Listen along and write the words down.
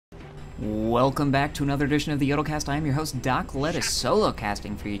Welcome back to another edition of the YodelCast. I am your host, Doc Lettuce, solo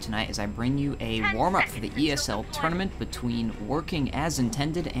casting for you tonight as I bring you a warm-up for the ESL tournament between Working As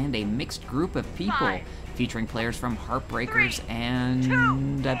Intended and a mixed group of people, featuring players from Heartbreakers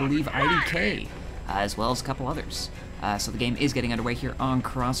and, I believe, IDK, as well as a couple others. So the game is getting underway here on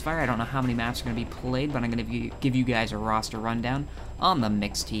Crossfire. I don't know how many maps are going to be played, but I'm going to give you guys a roster rundown. On the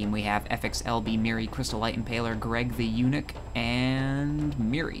mixed team, we have FX, LB, Miri, Crystal Light Impaler, Greg the Eunuch, and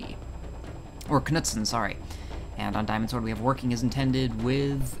Miri. Or Knutson, sorry. And on Diamond Sword, we have Working As Intended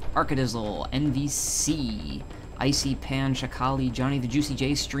with Arcadizzle, NVC, Icy Pan, Shakali, Johnny the Juicy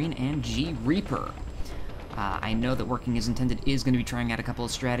J, Streen, and G Reaper. I know that Working As Intended is going to be trying out a couple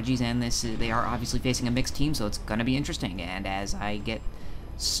of strategies, and they are obviously facing a mixed team, so it's going to be interesting. And as I get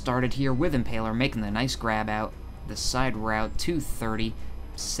started here with Impaler, making the nice grab out the side route, 230,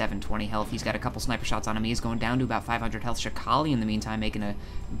 720 health. He's got a couple sniper shots on him. He's going down to about 500 health. Shakali, in the meantime, making a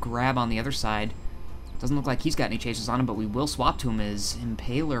grab on the other side. Doesn't look like he's got any chases on him, but we will swap to him as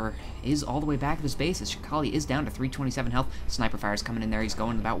Impaler is all the way back at his base, as Shakali is down to 327 health. Sniper Fire's coming in there. He's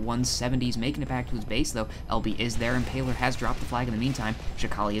going about 170. He's making it back to his base, though. LB is there. Impaler has dropped the flag in the meantime.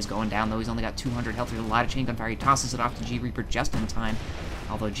 Shakali is going down, though. He's only got 200 health. There's a lot of chain gun fire. He tosses it off to G Reaper just in time,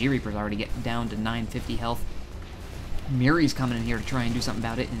 although G Reaper's already getting down to 950 health. Miri's coming in here to try and do something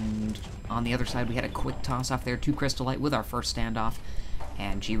about it, and on the other side we had a quick toss off there to Crystal Light with our first standoff,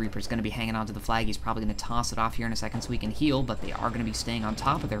 and G Reaper's going to be hanging onto the flag. He's probably going to toss it off here in a second so we can heal, but they are going to be staying on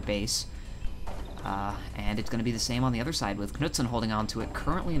top of their base. And it's going to be the same on the other side with Knutson holding on to it.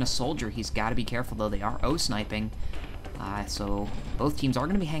 Currently in a soldier, he's got to be careful though. They are O-sniping. So both teams are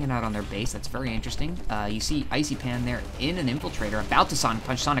going to be hanging out on their base. That's very interesting. You see Icy Pan there in an infiltrator, about to Sonic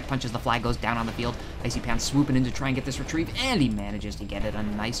Punch. Sonic punches, the flag goes down on the field. Icy Pan swooping in to try and get this retrieve, and he manages to get it. A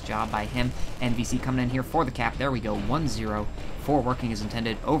nice job by him. NVC coming in here for the cap. There we go, 1-0 for Working As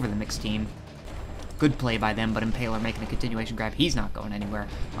Intended over the mixed team. Good play by them, but Impaler making a continuation grab. He's not going anywhere.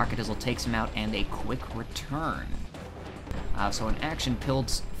 Arcadizzle takes him out, and a quick return. So an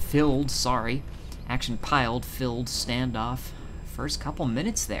action-filled standoff first couple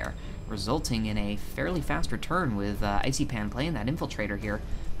minutes there, resulting in a fairly fast return with Icy Pan playing that infiltrator here,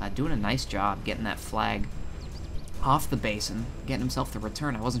 doing a nice job getting that flag off the base and getting himself the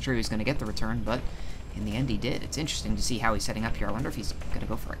return. I wasn't sure he was going to get the return, but in the end he did. It's interesting to see how he's setting up here. I wonder if he's going to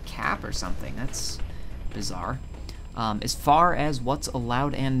go for a cap or something. That's bizarre. As far as what's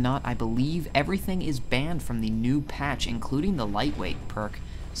allowed and not, I believe everything is banned from the new patch, including the lightweight perk.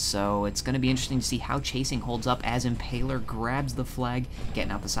 So it's going to be interesting to see how chasing holds up as Impaler grabs the flag,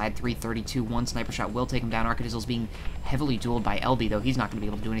 getting out the side, 332, one sniper shot will take him down. Arcadizzle's being heavily dueled by LB, though he's not going to be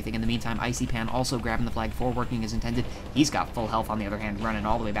able to do anything. In the meantime, Icy Pan also grabbing the flag for Working As Intended. He's got full health on the other hand, running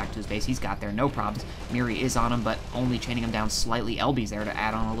all the way back to his base. He's got there, no problems. Miri is on him, but only chaining him down slightly. LB's there to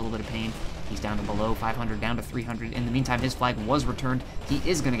add on a little bit of pain. He's down to below 500, down to 300. In the meantime, his flag was returned. He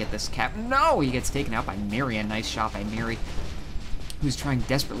is going to get this cap. No! He gets taken out by Miri. A nice shot by Miri, who's trying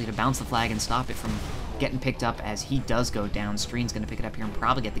desperately to bounce the flag and stop it from getting picked up as he does go down. Streen's going to pick it up here and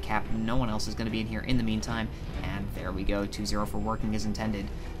probably get the cap. No one else is going to be in here in the meantime. And there we go, 2-0 for Working As Intended.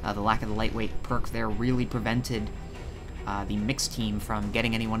 The lack of the lightweight perk there really prevented the mixed team from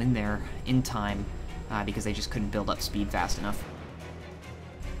getting anyone in there in time because they just couldn't build up speed fast enough.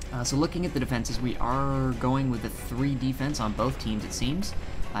 So looking at the defenses, we are going with the 3 defense on both teams, it seems.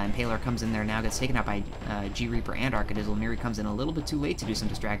 Impaler comes in there now, gets taken out by G Reaper and Arcadizzle. Miri comes in a little bit too late to do some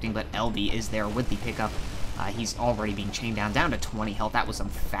distracting, but LB is there with the pickup. He's already being chained down to 20 health. That was some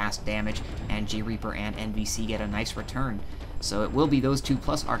fast damage, and G Reaper and NVC get a nice return. So it will be those two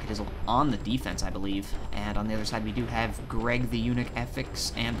plus Arcadizzle on the defense, I believe. And on the other side, we do have Greg the Eunuch,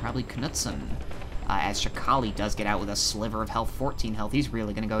 FX, and probably Knutson. As Shakali does get out with a sliver of health, 14 health. He's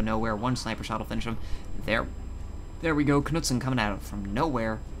really going to go nowhere. One sniper shot will finish him. There we go. Knutson coming out from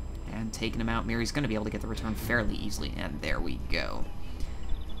nowhere and taking him out. Miri's going to be able to get the return fairly easily, and there we go.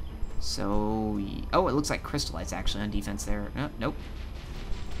 So, oh, it looks like Crystal Light's actually on defense there. Nope.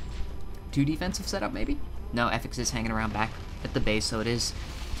 2 defensive setup, maybe? No, FX is hanging around back at the base, so it is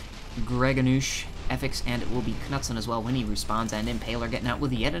Greganush, FX, and it will be Knutson as well when he respawns, and Impaler getting out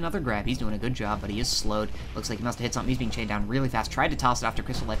with yet another grab. He's doing a good job, but he is slowed. Looks like he must have hit something. He's being chained down really fast. Tried to toss it after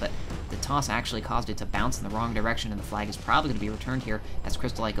Crystal Light, but the toss actually caused it to bounce in the wrong direction, and the flag is probably going to be returned here as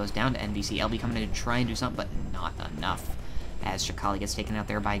Crystal Light goes down to NVC. LB coming in to try and do something, but not enough, as Shakali gets taken out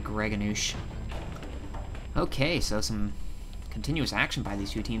there by Greganush. Okay, so some continuous action by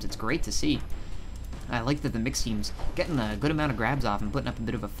these two teams. It's great to see. I like that the mixed team's getting a good amount of grabs off and putting up a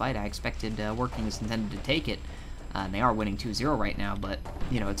bit of a fight. I expected Working As Intended to take it. And they are winning 2-0 right now, but,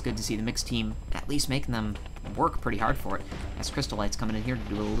 you know, it's good to see the mixed team at least making them work pretty hard for it. As Crystal Light's coming in here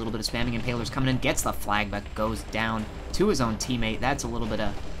to do a little bit of spamming, Impaler's coming in, gets the flag, but goes down to his own teammate. That's a little bit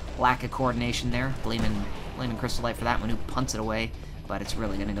of lack of coordination there. Blaming Crystal Light for that one, who punts it away, but it's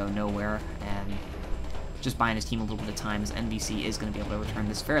really going to go nowhere, and just buying his team a little bit of time, as NBC is going to be able to return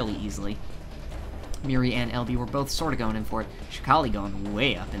this fairly easily. Miri and LB were both sort of going in for it. Shikali going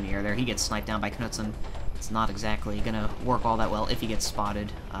way up in the air there. He gets sniped down by Knutson. It's not exactly going to work all that well if he gets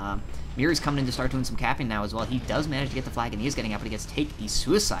spotted. Miri's coming in to start doing some capping now as well. He does manage to get the flag, and he is getting out, but he gets to take these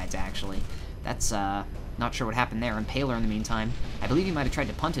suicides, actually. That's, not sure what happened there. Impaler, in the meantime, I believe he might have tried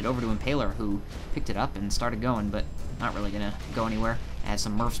to punt it over to Impaler, who picked it up and started going, but not really going to go anywhere, as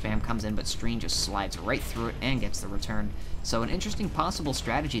some Murph spam comes in, but Streen just slides right through it and gets the return. So an interesting possible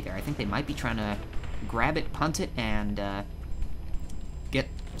strategy there. I think they might be trying to grab it, punt it, and get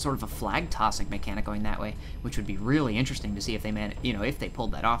sort of a flag tossing mechanic going that way, which would be really interesting to see if they if they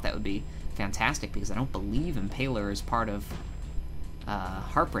pulled that off. That would be fantastic, because I don't believe Impaler is part of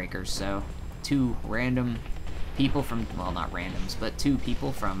Heartbreakers. So two random people from, well, not randoms, but two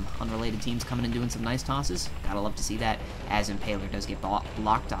people from unrelated teams coming and doing some nice tosses. Gotta love to see that, as Impaler does get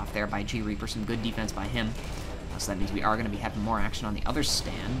blocked off there by G Reaper. Some good defense by him. So that means we are going to be having more action on the other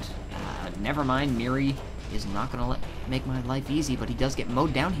stand. Never mind, Miri is not going to make my life easy, but he does get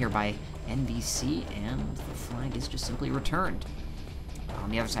mowed down here by NBC, and the flag is just simply returned. On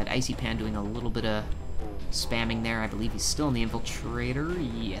the other side, Icy Pan doing a little bit of spamming there. I believe he's still in the Infiltrator.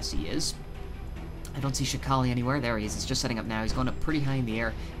 Yes, he is. I don't see Shikali anywhere. There he is. He's just setting up now. He's going up pretty high in the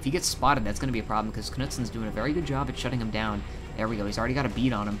air. If he gets spotted, that's going to be a problem, because Knutson's doing a very good job at shutting him down. There we go. He's already got a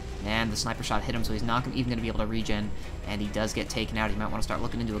beat on him, and the sniper shot hit him, so he's not even going to be able to regen, and he does get taken out. He might want to start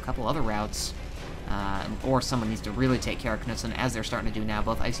looking into a couple other routes, or someone needs to really take care of Knutson, as they're starting to do now.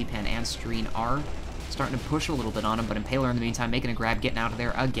 Both Icy Pan and Streen are starting to push a little bit on him, but Impaler in the meantime making a grab, getting out of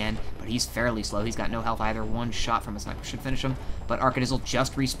there again, but he's fairly slow. He's got no health either. One shot from a sniper should finish him, but Arcadizzle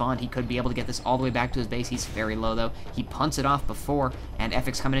just respawned. He could be able to get this all the way back to his base. He's very low, though. He punts it off before, and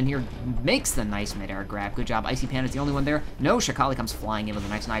FX coming in here makes the nice mid-air grab. Good job. Icy Pan is the only one there. No, Shikali comes flying in with a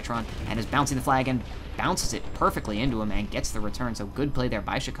nice Nitron, and is bouncing the flag, and bounces it perfectly into him, and gets the return. So good play there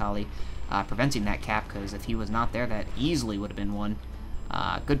by Shikali, preventing that cap, because if he was not there, that easily would have been one.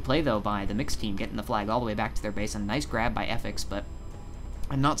 Good play, though, by the mixed team, getting the flag all the way back to their base. A nice grab by FX, but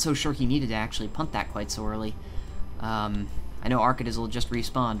I'm not so sure he needed to actually punt that quite so early. I know Arcadizzle just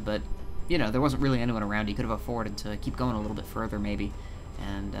respawned, but, you know, there wasn't really anyone around. He could have afforded to keep going a little bit further, maybe.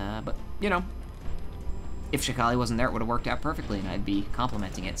 And, but, you know, if Shikali wasn't there, it would have worked out perfectly, and I'd be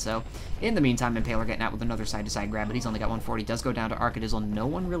complimenting it. So, in the meantime, Impaler getting out with another side-to-side grab, but he's only got 140. Does go down to Arcadizzle. No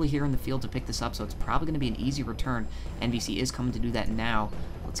one really here in the field to pick this up, so it's probably going to be an easy return. NBC is coming to do that now.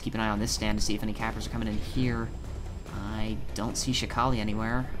 Let's keep an eye on this stand to see if any cappers are coming in here. I don't see Shikali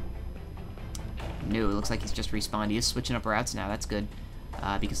anywhere. No, it looks like he's just respawned. He is switching up routes now. That's good,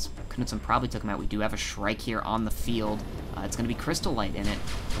 because Knutson probably took him out. We do have a Shrike here on the field. It's going to be Crystal Light in it.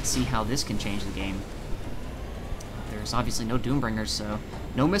 Let's see how this can change the game. There's obviously no Doombringers, so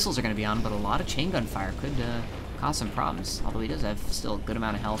no missiles are going to be on, but a lot of chain gun fire could cause some problems, although he does have still a good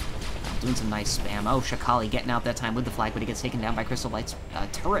amount of health. Doing some nice spam. Oh, Shikali getting out that time with the flag, but he gets taken down by Crystal Light's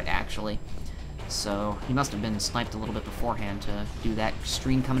turret, actually. So he must have been sniped a little bit beforehand to do that.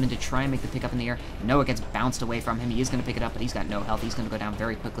 Streen coming in to try and make the pickup in the air. No, it gets bounced away from him. He is going to pick it up, but he's got no health. He's going to go down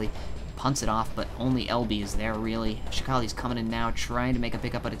very quickly. Punts it off, but only LB is there, really. Shikali's coming in now, trying to make a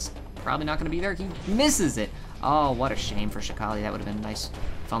pickup, but it's probably not going to be there. He misses it. Oh, what a shame for Shikali. That would have been a nice,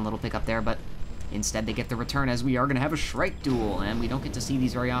 fun little pickup there, but instead they get the return, as we are going to have a Shrike duel, and we don't get to see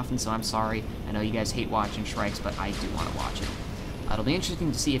these very often, so I'm sorry. I know you guys hate watching Shrikes, but I do want to watch it. It'll be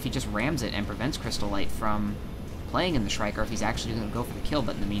interesting to see if he just rams it and prevents Crystal Light from playing in the Shrike, or if he's actually going to go for the kill,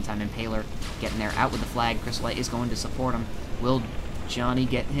 but in the meantime, Impaler getting there out with the flag. Crystal Light is going to support him. Will Johnny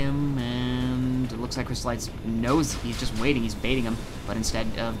get him? And it looks like Crystal Light knows he's just waiting. He's baiting him, but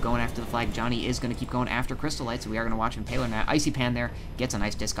instead of going after the flag, Johnny is going to keep going after Crystal Light, so we are going to watch Impaler now. Icy Pan there gets a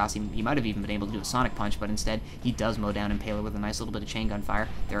nice discos. He might have even been able to do a Sonic Punch, but instead he does mow down Impaler with a nice little bit of chain gun fire.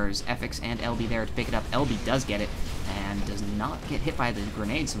 There's FX and LB there to pick it up. LB does get it and does not get hit by the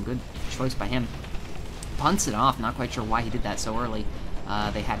grenade. Some good choice by him. Punts it off. Not quite sure why he did that so early.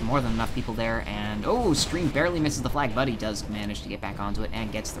 They had more than enough people there, and oh, Stream barely misses the flag, but he does manage to get back onto it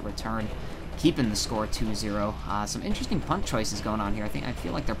and gets the return, keeping the score 2-0. Some interesting punt choices going on here. I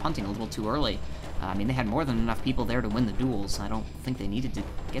feel like they're punting a little too early. I mean, they had more than enough people there to win the duels. I don't think they needed to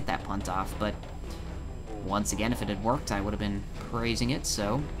get that punt off, but once again, if it had worked, I would have been praising it,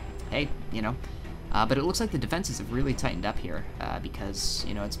 so hey, you know. But it looks like the defenses have really tightened up here, because,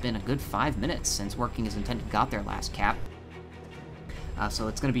 you know, it's been a good 5 minutes since Working as Intended got their last cap. So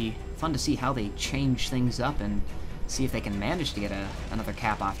it's going to be fun to see how they change things up and see if they can manage to get another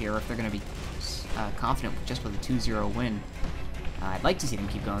cap off here, or if they're going to be confident just with a 2-0 win. I'd like to see them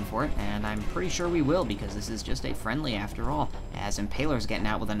keep going for it, and I'm pretty sure we will, because this is just a friendly after all. As Impaler's getting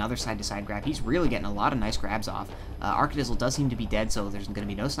out with another side-to-side grab. He's really getting a lot of nice grabs off. Arcadizzle does seem to be dead, so there's going to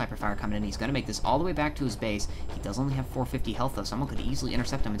be no sniper fire coming in. He's going to make this all the way back to his base. He does only have 450 health, though. Someone could easily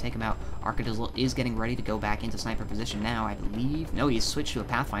intercept him and take him out. Arcadizzle is getting ready to go back into sniper position now, I believe. No, he's switched to a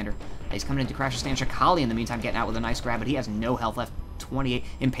Pathfinder. He's coming in to crash the stand. Shakali, in the meantime, getting out with a nice grab, but he has no health left. 28.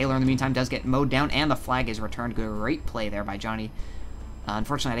 Impaler, in the meantime, does get mowed down, and the flag is returned. Great play there by Johnny.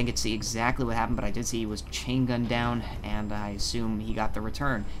 Unfortunately, I didn't get to see exactly what happened, but I did see he was chain gunned down, and I assume he got the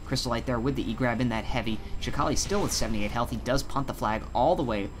return. Crystalite there with the E-grab in that heavy. Shakali still with 78 health. He does punt the flag all the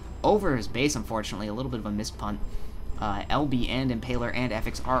way over his base, unfortunately. A little bit of a missed punt. LB and Impaler and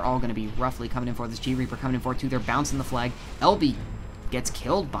FX are all going to be roughly coming in for this. G-Reaper coming in for it, too. They're bouncing the flag. LB gets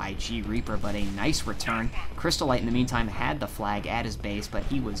killed by G-Reaper, but a nice return. Crystalite, in the meantime, had the flag at his base, but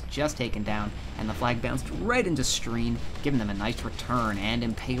he was just taken down, and the flag bounced right into Screen, giving them a nice return. And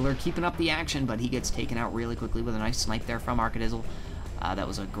Impaler keeping up the action, but he gets taken out really quickly with a nice snipe there from Arcadizzle. That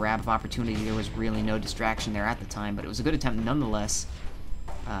was a grab of opportunity. There was really no distraction there at the time, but it was a good attempt nonetheless,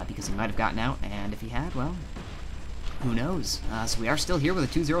 because he might have gotten out, and if he had, well, who knows? So we are still here with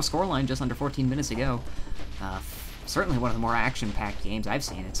a 2-0 scoreline, just under 14 minutes to go. Certainly one of the more action-packed games I've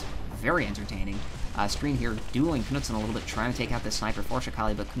seen. It's very entertaining. Screen here dueling Knudsen a little bit, trying to take out this sniper for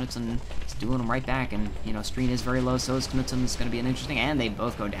Shakali, but Knudsen is dueling him right back, and, you know, Screen is very low, so is Knudsen. It's going to be an interesting, and they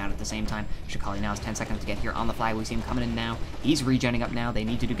both go down at the same time. Shakali now has 10 seconds to get here on the flag. We see him coming in now. He's regenning up now. They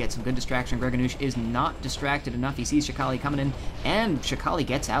need to get some good distraction. Greganoush is not distracted enough. He sees Shakali coming in, and Shakali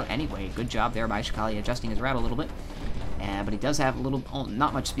gets out anyway. Good job there by Shakali, adjusting his route a little bit. But he does have a little,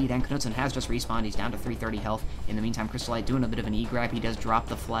 not much speed, and Knudsen has just respawned. He's down to 330 health. In the meantime, Crystalite doing a bit of an E-grab. He does drop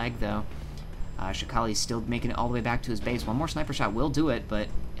the flag, though. Shakali's still making it all the way back to his base. One more sniper shot will do it, but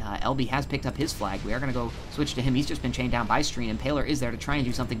LB has picked up his flag. We are going to go switch to him. He's just been chained down by Screen. Impaler is there to try and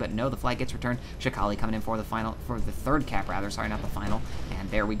do something, but no, the flag gets returned. Shakali coming in for the third cap, rather. Sorry, not the final. And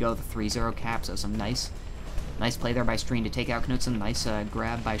there we go, the 3-0 cap. So some nice play there by Screen to take out Knudsen. Nice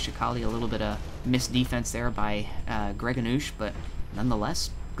grab by Shakali. A little bit of missed defense there by Greganoush, but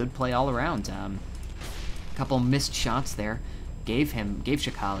nonetheless, good play all around. A couple missed shots there gave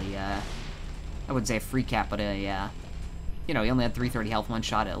Shakali, I wouldn't say a free cap, but you know, he only had 330 health, one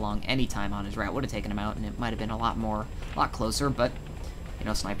shot along any time on his route. Would have taken him out, and it might have been a lot closer, but you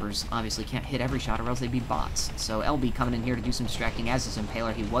know, snipers obviously can't hit every shot or else they'd be bots. So LB coming in here to do some distracting, as is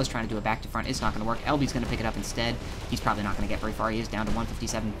Impaler. He was trying to do a back to front. It's not going to work. LB's going to pick it up instead. He's probably not going to get very far. He is down to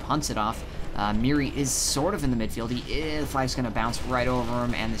 157, punts it off. Miri is sort of in the midfield. The flag's going to bounce right over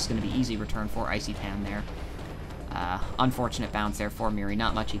him, and this is going to be easy return for Icy Pan there. Unfortunate bounce there for Miri.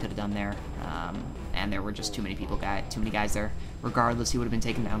 Not much he could have done there. And there were just too many guys there. Regardless, he would have been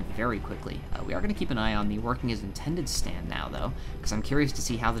taken down very quickly. We are going to keep an eye on the working as intended stand now, though, because I'm curious to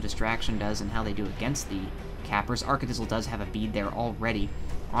see how the distraction does and how they do against the cappers. Arcadizzle does have a bead there already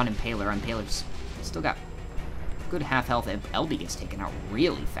on Impaler. Impaler's still got good half health. LB gets taken out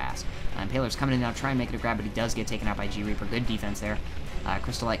really fast. Impaler's coming in now, trying to make it a grab, but he does get taken out by G-Reaper. Good defense there.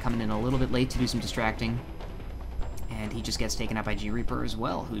 Crystalite coming in a little bit late to do some distracting. And he just gets taken out by G-Reaper as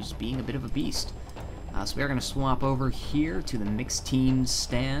well, who's being a bit of a beast. So we are going to swap over here to the mixed teams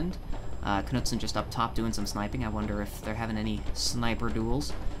stand. Knudsen just up top doing some sniping. I wonder if they're having any sniper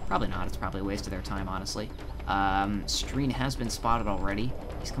duels. Probably not. It's probably a waste of their time, honestly. Screen has been spotted already.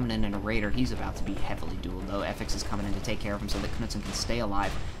 He's coming in a Raider. He's about to be heavily dueled, though. FX is coming in to take care of him so that Knudsen can stay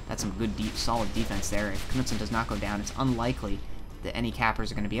alive. That's some good, deep, solid defense there. If Knudsen does not go down, it's unlikely that any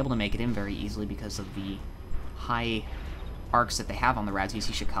cappers are going to be able to make it in very easily because of the high arcs that they have on the routes. You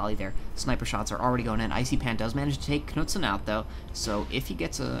see Shakali there. Sniper shots are already going in. Icy Pan does manage to take Knudsen out, though, so if he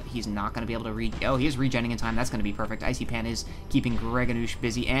gets he's not going to be able to oh, he is regenning in time. That's going to be perfect. Icy Pan is keeping Greganoush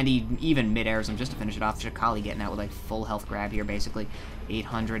busy, and he even mid-airs him just to finish it off. Shakali getting out with a full health grab here, basically.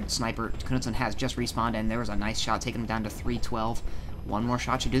 800. Sniper Knudsen has just respawned, and there was a nice shot taking him down to 312. One more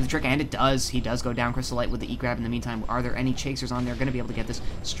shot should do the trick, and it does. He does go down Crystalite with the E-grab in the meantime. Are there any chasers on there? Going to be able to get this.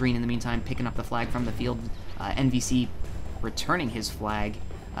 Screen in the meantime, picking up the flag from the field. NVC returning his flag.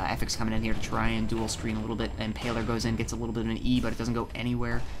 FX coming in here to try and duel Screen a little bit. Impaler goes in, gets a little bit of an E, but it doesn't go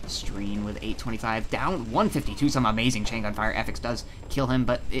anywhere. Screen with 825, down 152, some amazing chain gun fire. FX does kill him,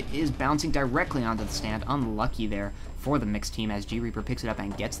 but it is bouncing directly onto the stand. Unlucky there for the mixed team as G-Reaper picks it up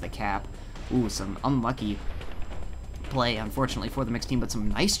and gets the cap. Ooh, some unlucky play, unfortunately, for the mixed team, but some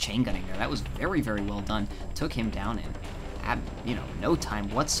nice chain gunning there. That was very, very well done. Took him down in, no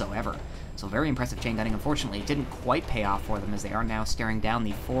time whatsoever. So very impressive chain gunning. Unfortunately, it didn't quite pay off for them as they are now staring down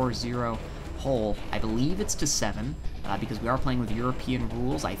the 4-0 hole. I believe it's to 7, because we are playing with European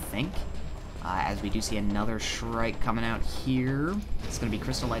rules, I think. As we do see another Shrike coming out here. It's going to be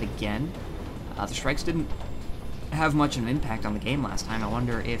Crystal Light again. The Shrikes didn't have much of an impact on the game last time. I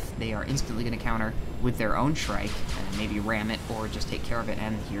wonder if they are instantly going to counter with their own Shrike and maybe ram it or just take care of it.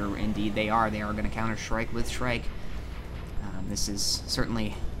 And here, indeed, they are. They are going to counter Shrike with Shrike. This is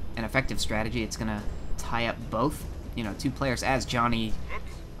certainly an effective strategy. It's going to tie up both, two players as Johnny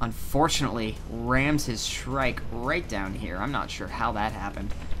unfortunately rams his Shrike right down here. I'm not sure how that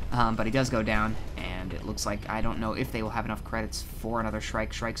happened, but he does go down, and it looks like, I don't know if they will have enough credits for another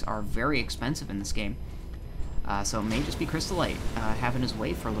Shrike. Shrikes are very expensive in this game, so it may just be Crystal Light having his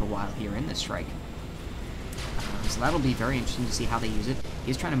way for a little while here in this Shrike. So that'll be very interesting to see how they use it.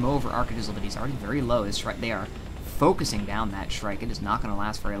 He's trying to mow over Archdizzle, but he's already very low. His Shrike, they are focusing down that Shrike. It is not going to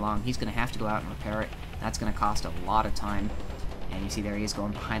last very long. He's going to have to go out and repair it. That's going to cost a lot of time. And you see there he is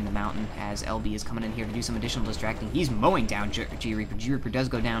going behind the mountain as LB is coming in here to do some additional distracting. He's mowing down G-Reaper. G-Reaper does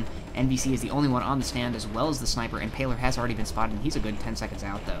go down. NVC is the only one on the stand as well as the sniper, and Paler has already been spotted, and he's a good 10 seconds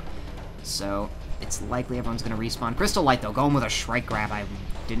out, though. So it's likely everyone's going to respawn. Crystal Light, though, going with a Shrike grab. I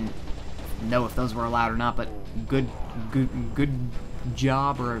didn't know if those were allowed or not, but good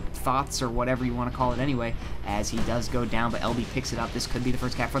job or thoughts or whatever you want to call it anyway, as he does go down, but LB picks it up. This could be the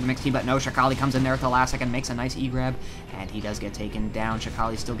first cap for the mixed team, but no, Shakali comes in there at the last second, makes a nice E-grab, and he does get taken down.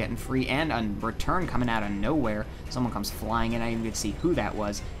 Shakali's still getting free, and a return coming out of nowhere. Someone comes flying in. I didn't even get to see who that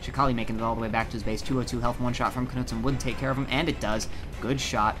was. Shakali making it all the way back to his base. 202 health, one shot from Knutson would take care of him, and it does. Good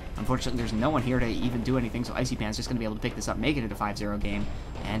shot. Unfortunately, there's no one here to even do anything, so Icy Pan's just going to be able to pick this up, make it a 5-0 game,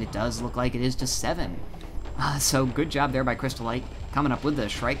 and it does look like it is to 7. So good job there by Crystal Light, coming up with the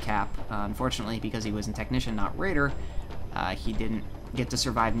Shrike cap. Unfortunately, because he was in Technician, not Raider, he didn't get to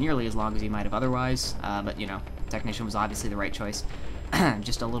survive nearly as long as he might have otherwise, but, Technician was obviously the right choice.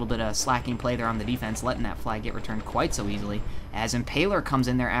 Just a little bit of slacking play there on the defense, letting that flag get returned quite so easily, as Impaler comes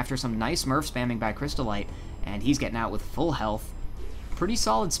in there after some nice Murph spamming by Crystal Light, and he's getting out with full health. Pretty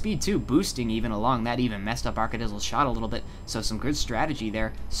solid speed, too, boosting even along. That even messed up Archdizzle's shot a little bit, so some good strategy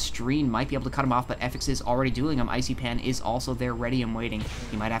there. Streen might be able to cut him off, but FX is already doing him. Icy Pan is also there, ready and waiting.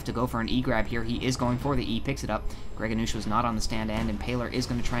 He might have to go for an E-grab here. He is going for the E, picks it up. Greganoush was not on the stand, and Impaler is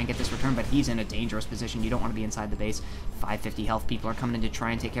going to try and get this return, but he's in a dangerous position. You don't want to be inside the base. 550 health. People are coming in to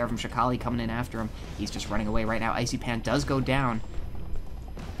try and take care of him. Shakali coming in after him. He's just running away right now. Icy Pan does go down,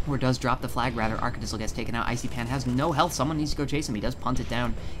 or does drop the flag, rather. Archdizzle gets taken out. Icy Pan has no health. Someone needs to go chase him. He does punt it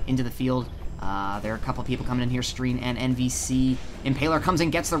down into the field. There are a couple people coming in here. Streen and NVC. Impaler comes in,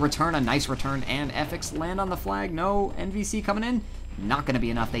 gets the return. A nice return. And FX land on the flag. No. NVC coming in. Not going to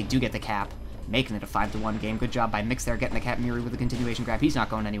be enough. They do get the cap, making it a 5-1 game. Good job by Mix there, getting the cap. Muri with a continuation grab. He's not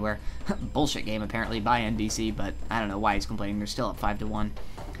going anywhere. Bullshit game, apparently, by NVC, but I don't know why he's complaining. They're still up 5-1.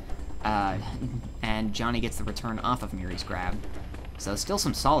 And Johnny gets the return off of Muri's grab. So still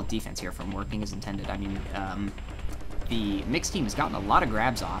some solid defense here from working as intended. I mean, the mixed team has gotten a lot of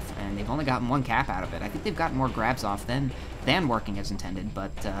grabs off, and they've only gotten 1 cap out of it. I think they've gotten more grabs off than working as intended,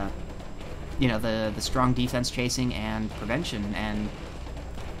 but, the strong defense chasing and prevention and,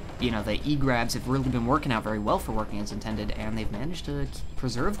 the E-grabs have really been working out very well for working as intended, and they've managed to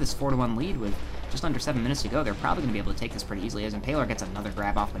preserve this 4-1 lead with just under 7 minutes to go. They're probably going to be able to take this pretty easily, as Impaler gets another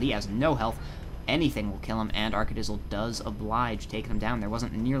grab off, but he has no health. Anything will kill him, and Archdizzle does oblige taking him down. There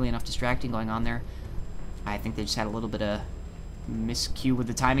wasn't nearly enough distracting going on there. I think they just had a little bit of miscue with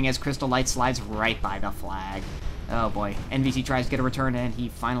the timing as Crystal Light slides right by the flag. Oh boy. NVC tries to get a return, and he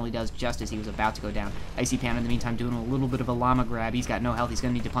finally does just as he was about to go down. Icy Pan in the meantime doing a little bit of a llama grab. He's got no health. He's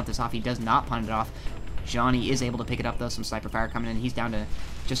going to need to punt this off. He does not punt it off. Johnny is able to pick it up, though. Some sniper fire coming in. He's down to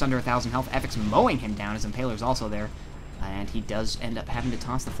just under 1,000 health. FX mowing him down as Impaler's also there. And he does end up having to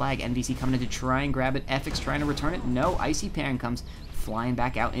toss the flag. NVC coming in to try and grab it. FX trying to return it. No. Icy Pan comes flying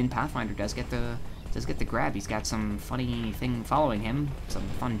back out in. Pathfinder does get the grab. He's got some funny thing following him. Some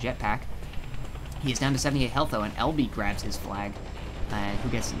fun jetpack. He is down to 78 health, though, and LB grabs his flag. He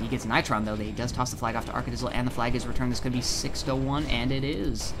gets Nitron, though. He does toss the flag off to Archdizzle, and the flag is returned. This could be 6-1, and it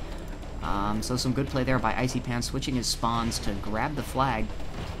is. So some good play there by Icy Pan, switching his spawns to grab the flag.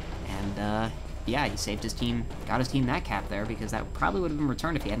 And, yeah, he saved his team, got his team that cap there, because that probably would have been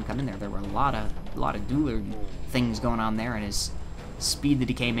returned if he hadn't come in there. There were a lot of dueler things going on there, and his speed that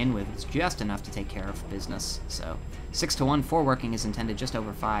he came in with was just enough to take care of business. So 6-1 for working as intended. Just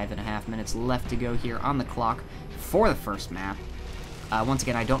over 5.5 minutes left to go here on the clock for the first map. Once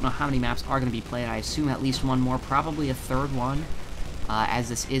again, I don't know how many maps are going to be played. I assume at least one more, probably a third one, as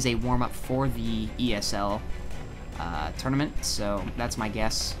this is a warm-up for the ESL. tournament, so that's my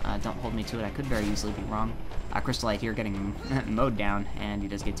guess. Don't hold me to it. I could very easily be wrong. Crystalite here getting mowed down, and he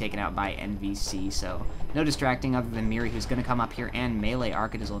does get taken out by NVC, so no distracting other than Miri, who's going to come up here and melee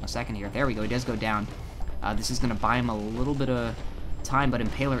Arcadizzle in a second here. There we go. He does go down. This is going to buy him a little bit of time, but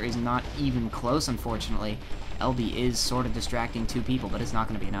Impaler is not even close, unfortunately. LB is sort of distracting 2 people, but it's not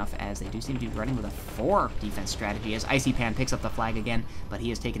going to be enough, as they do seem to be running with a 4 defense strategy, as Icy Pan picks up the flag again, but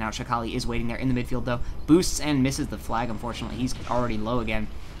he is taken out. Shakali is waiting there in the midfield, though. Boosts and misses the flag, unfortunately. He's already low again.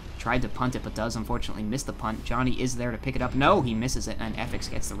 Tried to punt it, but does unfortunately miss the punt. Johnny is there to pick it up. No, he misses it, and FX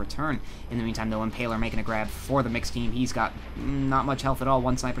gets the return. In the meantime, though, Impaler making a grab for the mixed team. He's got not much health at all.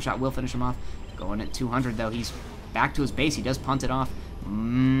 1 sniper shot will finish him off. Going at 200, though. He's back to his base. He does punt it off.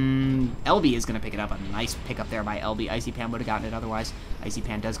 LB is going to pick it up. A nice pickup there by LB. Icy Pan would have gotten it otherwise. Icy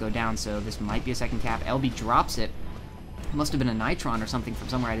Pan does go down, so this might be a second cap. LB drops it. Must have been a Nitron or something from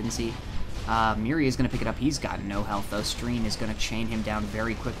somewhere I didn't see. Miri is going to pick it up. He's got no health, though. Stream is going to chain him down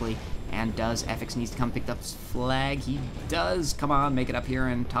very quickly. And does FX needs to come pick up his flag? He does. Come on, make it up here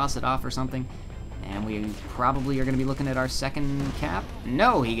and toss it off or something. And we probably are going to be looking at our second cap.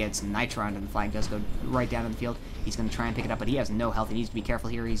 No, he gets Nitron, and the flag does go right down in the field. He's going to try and pick it up, but he has no health. He needs to be careful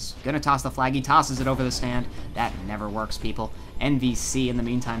here. He's going to toss the flag. He tosses it over the stand. That never works, people. NVC, in the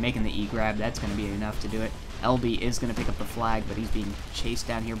meantime, making the E-grab. That's going to be enough to do it. LB is going to pick up the flag, but he's being chased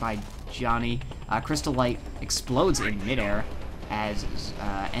down here by Johnny. Crystal Light explodes in midair, as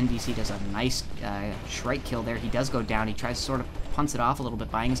NVC does a nice Shrike kill there. He does go down. He tries to sort of punts it off a little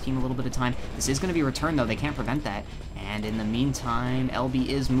bit, buying his team a little bit of time. This is going to be a return, though. They can't prevent that. And in the meantime, LB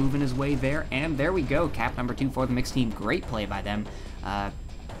is moving his way there. And there we go. Cap number 2 for the mixed team. Great play by them.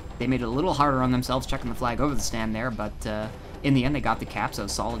 They made it a little harder on themselves, checking the flag over the stand there. But in the end, they got the cap, so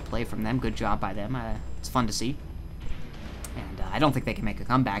solid play from them. Good job by them. It's fun to see. And I don't think they can make a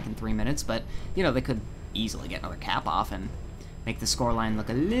comeback in 3 minutes, but, you know, they could easily get another cap off and make the scoreline look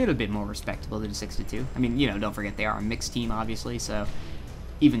a little bit more respectable than 6-2. I mean, you know, don't forget they are a mixed team, obviously, so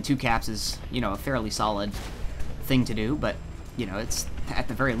even 2 caps is, you know, a fairly solid thing to do, but, you know, it's, at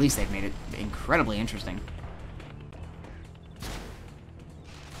the very least, they've made it incredibly interesting.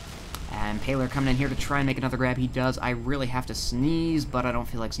 And Paler coming in here to try and make another grab. He does. I really have to sneeze, but I don't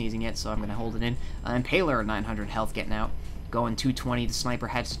feel like sneezing yet, so I'm going to hold it in. And Paler, 900 health, getting out. Going 220. The sniper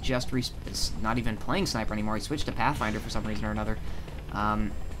has just is not even playing sniper anymore. He switched to Pathfinder for some reason or another.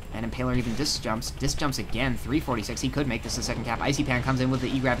 And Impaler even disjumps again. 346. He could make this the second cap. Icy Pan comes in with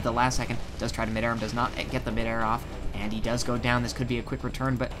the E-grab at the last second. Does try to mid-air him. Does not get the mid-air off. And he does go down. This could be a quick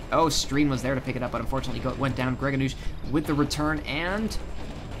return. But, oh, Stream was there to pick it up. But unfortunately, went down. Greganush with the return. And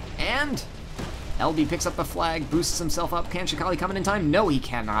LB picks up the flag. Boosts himself up. Can Shikali come in time? No, he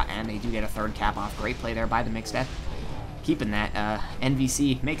cannot. And they do get a third cap off. Great play there by the mixed death. Keeping that.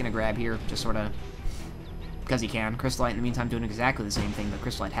 NVC making a grab here. Just sort of because he can. Crystalite in the meantime doing exactly the same thing, but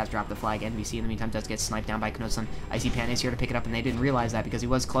Crystalite has dropped the flag. NVC in the meantime does get sniped down by Knosun. Icy Pan is here to pick it up, and they didn't realize that because he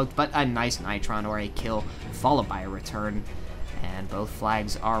was cloaked, but a nice Nitron or a kill followed by a return. And both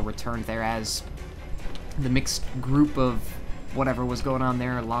flags are returned there as the mixed group of whatever was going on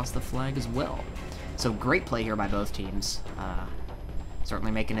there lost the flag as well. So great play here by both teams.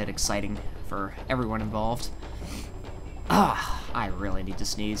 Certainly making it exciting for everyone involved. I really need to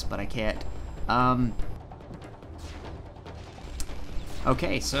sneeze, but I can't.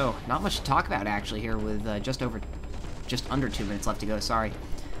 Okay, so not much to talk about actually here with just under 2 minutes left to go. Sorry.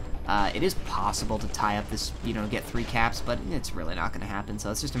 It is possible to tie up this, you know, get 3 caps, but it's really not going to happen.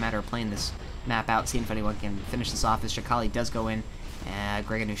 So it's just a matter of playing this map out, seeing if anyone can finish this off. As Shikali does go in,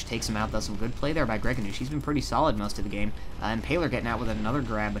 Greganush takes him out. Does some good play there by Greganush. He's been pretty solid most of the game. And Paler getting out with another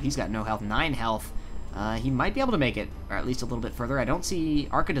grab, but he's got no health, 9 health. He might be able to make it, or at least a little bit further. I don't see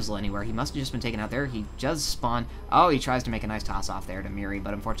Arcadizzle anywhere. He must have just been taken out there. He does spawn. Oh, he tries to make a nice toss-off there to Miri,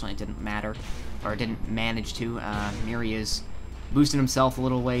 but unfortunately it didn't matter, or didn't manage to. Miri is boosting himself a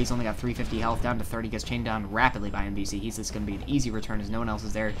little way. He's only got 350 health, down to 30. Gets chained down rapidly by NBC. He's just going to be an easy return as no one else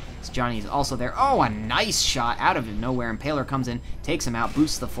is there. As Johnny is also there. Oh, a nice shot out of nowhere. Impaler comes in, takes him out,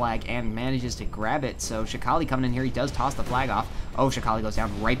 boosts the flag, and manages to grab it. So Shikali coming in here. He does toss the flag off. Oh, Shikali goes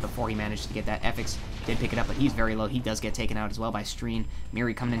down right before he managed to get that. FX did pick it up, but he's very low. He does get taken out as well by Streen.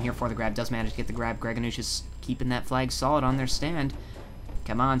 Miri coming in here for the grab. Does manage to get the grab. Greganush is keeping that flag solid on their stand.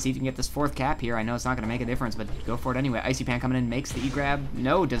 Come on, see if you can get this 4th cap here. I know it's not going to make a difference, but go for it anyway. Icy Pan coming in, makes the E-grab.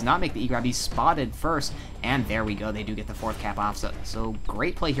 No, does not make the E-grab. He's spotted first, and there we go. They do get the 4th cap off. So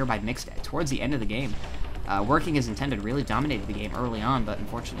great play here by Mixed towards the end of the game. Working as intended, really dominated the game early on, but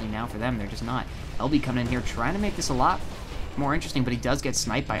unfortunately now for them, they're just not. LB coming in here, trying to make this a lot more interesting, but he does get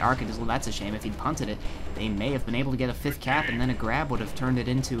sniped by Arcadizzle. That's a shame. If he'd punted it, they may have been able to get a 5th cap, and then a grab would have turned it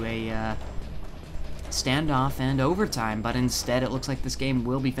into a standoff and overtime, but instead it looks like this game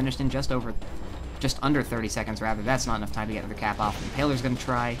will be finished in just under 30 seconds, rather. That's not enough time to get the cap off. Impaler's going to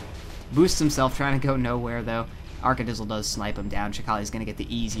try, boosts himself, trying to go nowhere, though. Arcadizzle does snipe him down. Shikali's going to get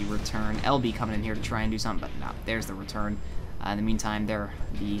the easy return. LB coming in here to try and do something, but no, there's the return. In the meantime,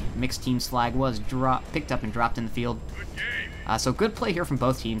 the mixed team's flag was picked up and dropped in the field. So good play here from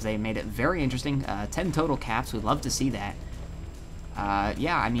both teams. They made it very interesting. 10 total caps. We'd love to see that.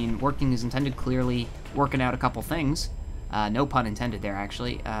 Yeah, I mean, working as intended, clearly working out a couple things. No pun intended there,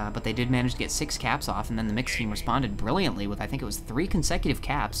 actually. But they did manage to get 6 caps off, and then the mixed team responded brilliantly with, I think it was 3 consecutive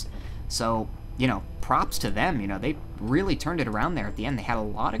caps. So, you know, props to them. You know, they really turned it around there at the end. They had a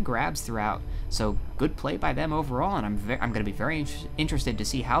lot of grabs throughout. So good play by them overall, and I'm going to be very interested to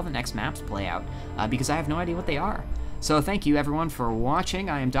see how the next maps play out, because I have no idea what they are. So thank you everyone for watching.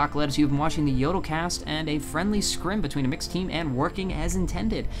 I am Doc Lettuce. You've been watching the YodelCast and a friendly scrim between a mixed team and working as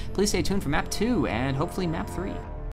intended. Please stay tuned for map 2 and hopefully map 3.